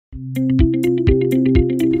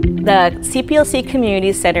The CPLC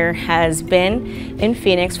Community Center has been in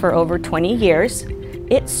Phoenix for over 20 years.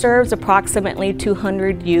 It serves approximately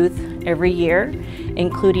 200 youth every year,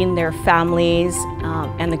 including their families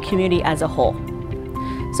and the community as a whole.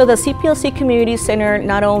 So the CPLC Community Center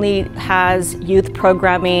not only has youth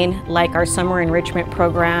programming like our summer enrichment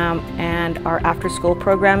program and our after-school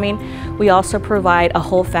programming, we also provide a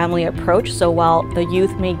whole family approach. So while the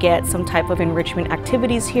youth may get some type of enrichment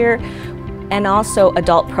activities here, and also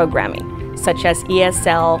adult programming such as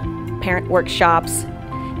ESL, parent workshops,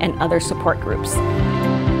 and other support groups.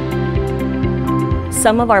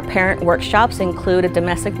 Some of our parent workshops include a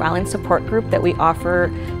domestic violence support group that we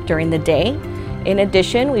offer during the day. In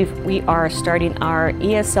addition, we are starting our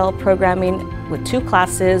ESL programming with 2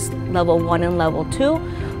 classes, level 1 and level 2,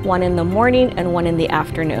 one in the morning and one in the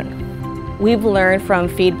afternoon. We've learned from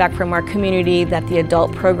feedback from our community that the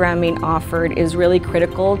adult programming offered is really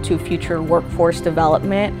critical to future workforce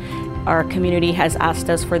development. Our community has asked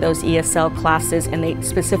us for those ESL classes, and they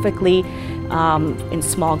specifically in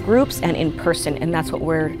small groups and in person, and that's what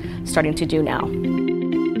we're starting to do now.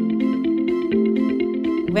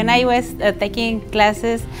 When I was taking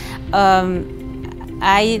classes,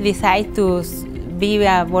 I decided to be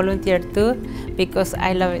a volunteer too because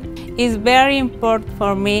I love it. It's very important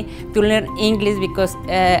for me to learn English because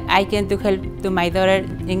I can to help to my daughter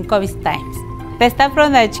in COVID times. The staff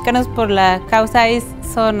from the Chicanos por la Causa is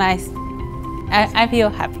so nice. I feel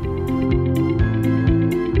happy.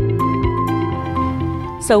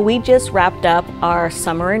 So we just wrapped up our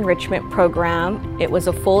summer enrichment program. It was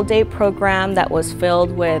a full-day program that was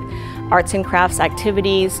filled with arts and crafts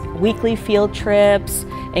activities, weekly field trips,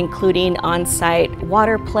 including on-site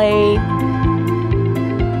water play.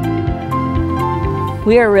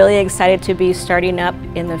 We are really excited to be starting up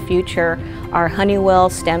in the future our Honeywell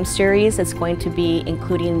STEM series. It's going to be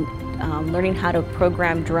including learning how to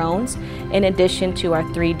program drones in addition to our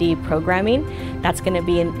 3D programming. That's going to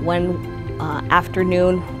be in one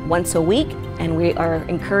afternoon once a week, and we are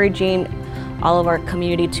encouraging all of our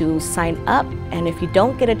community to sign up. And if you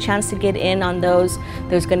don't get a chance to get in on those,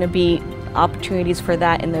 there's going to be opportunities for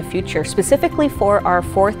that in the future. Specifically for our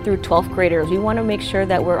 4th through 12th graders, we want to make sure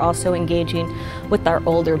that we're also engaging with our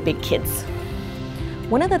older big kids.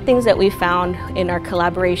 One of the things that we found in our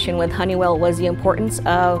collaboration with Honeywell was the importance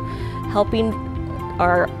of helping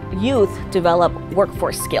our youth develop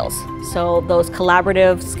workforce skills. So those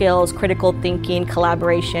collaborative skills, critical thinking,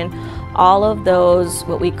 collaboration, all of those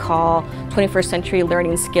what we call 21st century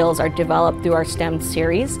learning skills are developed through our STEM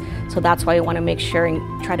series. So that's why we want to make sure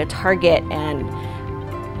and try to target and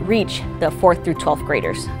reach the 4th through 12th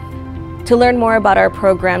graders. To learn more about our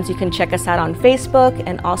programs, you can check us out on Facebook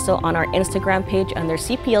and also on our Instagram page under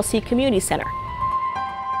CPLC Community Center.